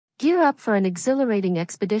Gear up for an exhilarating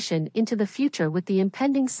expedition into the future with the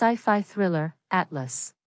impending sci-fi thriller,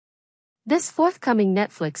 Atlas. This forthcoming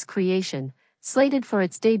Netflix creation, slated for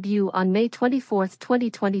its debut on May 24,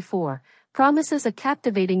 2024, promises a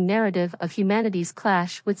captivating narrative of humanity's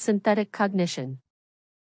clash with synthetic cognition.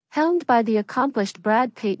 Helmed by the accomplished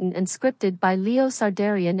Brad Peyton and scripted by Leo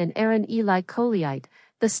Sardarian and Aaron Eli Colliite,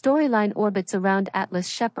 the storyline orbits around Atlas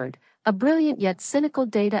Shepard, a brilliant yet cynical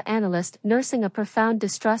data analyst nursing a profound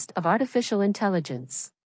distrust of artificial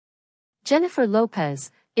intelligence. Jennifer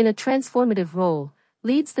Lopez, in a transformative role,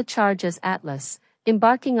 leads the charge as Atlas,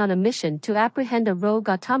 embarking on a mission to apprehend a rogue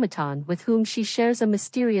automaton with whom she shares a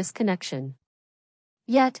mysterious connection.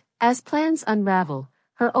 Yet, as plans unravel,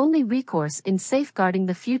 her only recourse in safeguarding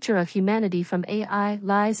the future of humanity from AI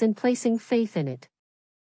lies in placing faith in it.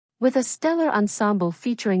 With a stellar ensemble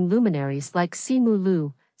featuring luminaries like Simu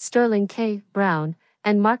Liu, Sterling K. Brown,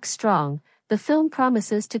 and Mark Strong, the film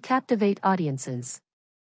promises to captivate audiences.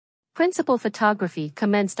 Principal photography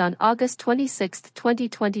commenced on August 26,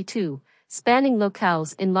 2022, spanning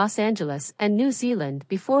locales in Los Angeles and New Zealand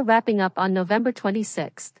before wrapping up on November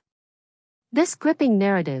 26. This gripping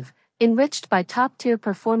narrative, enriched by top-tier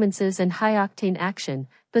performances and high-octane action,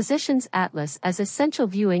 positions Atlas as essential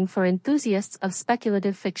viewing for enthusiasts of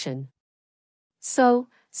speculative fiction. So,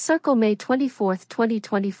 circle May 24,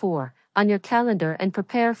 2024, on your calendar and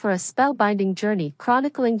prepare for a spellbinding journey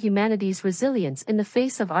chronicling humanity's resilience in the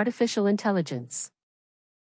face of artificial intelligence.